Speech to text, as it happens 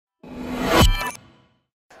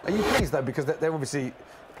Are you pleased though, because they're obviously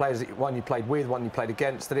players that one you played with, one you played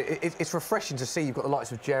against, that it's refreshing to see you've got the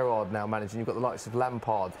likes of Gerrard now managing, you've got the likes of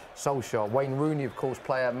Lampard, Solskjaer, Wayne Rooney, of course,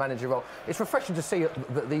 player, manager role. It's refreshing to see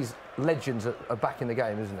that these legends are back in the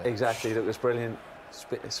game, isn't it? Exactly. Look, it's brilliant.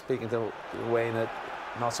 Speaking to Wayne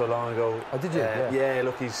not so long ago. Oh, did you? Yeah,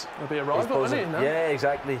 look, he'll be a rival, isn't he? No? Yeah,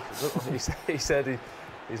 exactly. Look, he said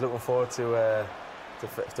he's looking forward to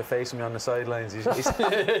face me on the sidelines. He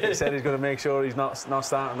said he's going to make sure he's not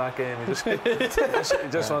starting that game. He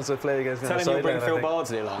just wants to play against me on the sideline. Telling you bring Phil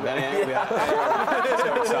Bardsley along, then yeah.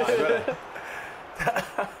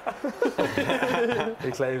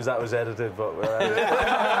 He claims that was edited, but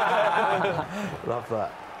love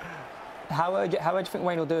that. How do you think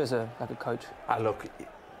Wayne will do as a coach? Look,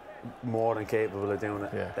 more than capable of doing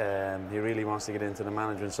it. Yeah. He really wants to get into the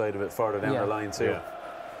management side of it further down the line too.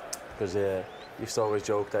 Because he used to always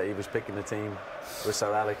joke that he was picking the team with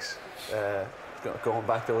Sir Alex, going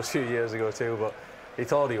back those few years ago too. But he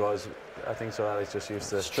thought he was. I think Sir Alex just used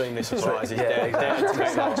to extremely surprised. Keep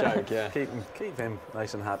him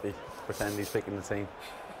nice and happy. Pretend he's picking the team.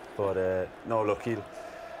 But no, look, he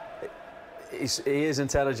is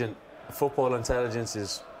intelligent. Football intelligence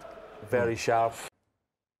is very sharp.